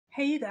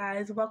Hey you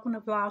guys, welcome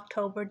to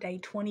Vlogtober day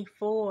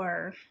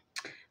 24.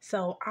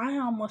 So I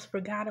almost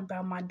forgot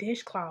about my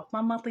dishcloth,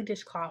 my monthly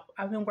dishcloth.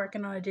 I've been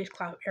working on a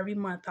dishcloth every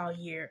month all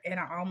year and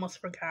I almost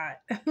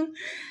forgot.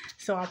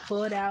 So I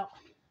pulled out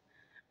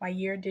my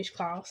year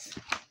dishcloths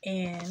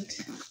and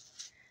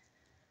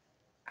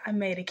I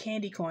made a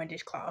candy corn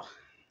dishcloth.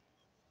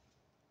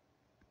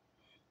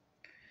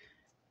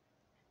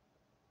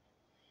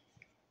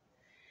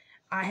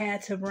 I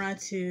had to run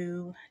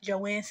to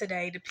Joann's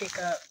today to pick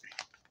up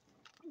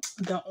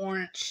the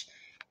orange,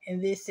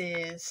 and this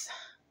is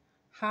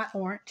hot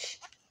orange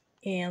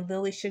and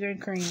Lily sugar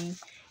and cream,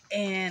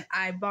 and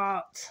I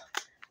bought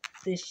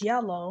this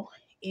yellow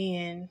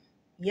in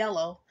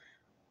yellow,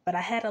 but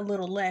I had a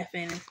little left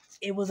and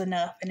it was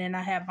enough. And then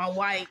I have my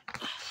white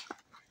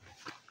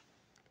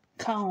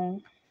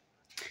cone.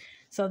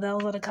 So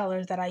those are the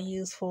colors that I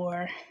use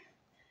for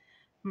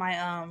my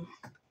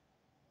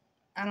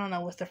I don't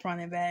know what's the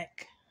front and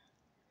back.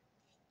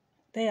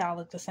 They all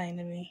look the same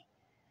to me.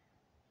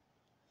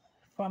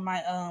 For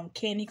my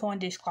candy corn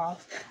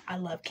dishcloth. I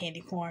love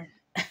candy corn.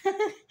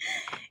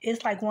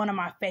 It's like one of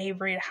my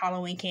favorite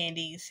Halloween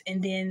candies.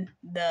 And then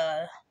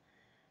the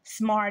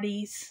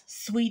Smarties,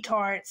 Sweet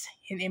Tarts,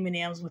 and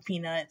M&Ms with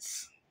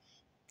peanuts.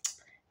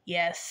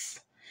 Yes,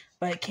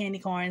 but candy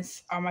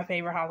corns are my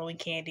favorite Halloween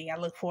candy. I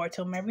look forward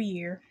to them every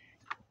year.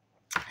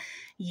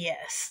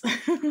 Yes.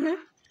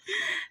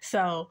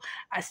 So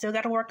I still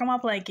got to work on my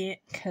blanket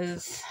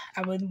because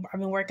I've been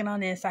working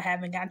on this. I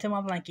haven't gotten to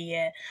my blanket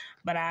yet,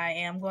 but I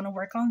am going to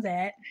work on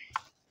that.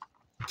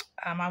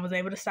 I was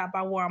able to stop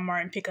by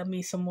Walmart and pick up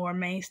me some more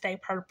Mainstay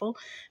Purple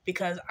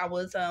because I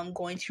was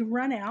going to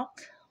run out,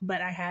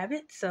 but I have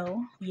it,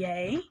 so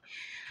yay.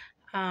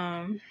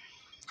 So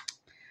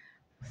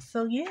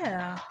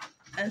yeah,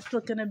 it's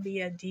looking to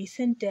be a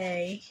decent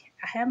day.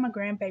 I have my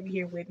grandbaby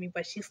here with me,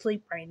 but she's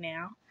asleep right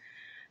now.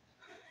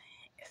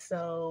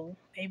 So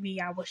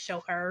maybe I will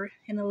show her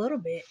in a little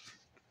bit.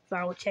 So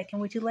I will check in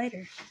with you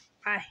later.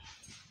 Bye.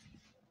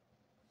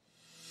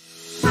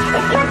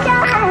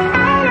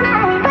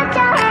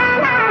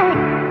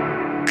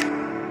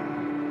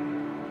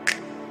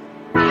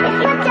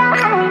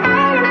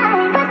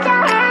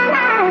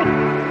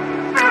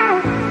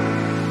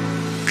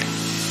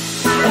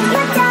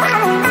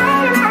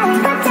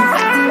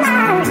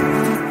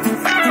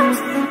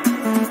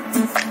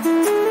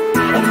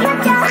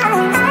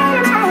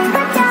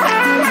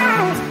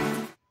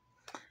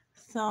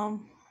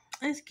 So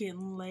it's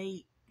getting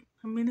late.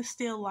 I mean, it's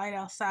still light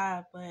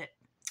outside, but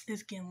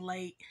it's getting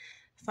late.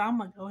 So I'm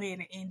going to go ahead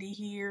and end it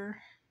here.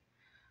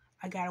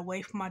 I got to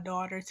wait for my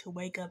daughter to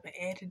wake up and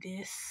edit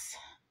this,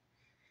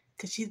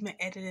 because she's been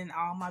editing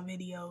all my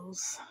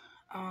videos.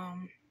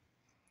 And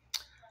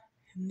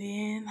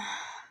then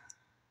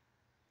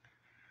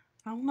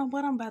I don't know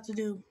what I'm about to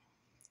do.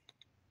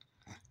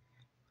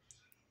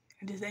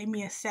 I just ate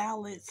me a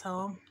salad,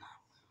 so I'm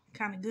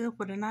kind of good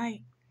for the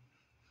night.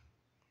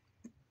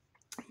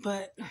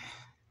 But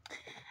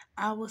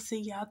I will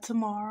see y'all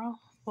tomorrow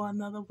for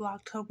another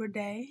Vlogtober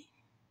day.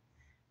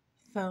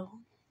 So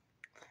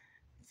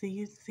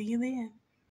see you then.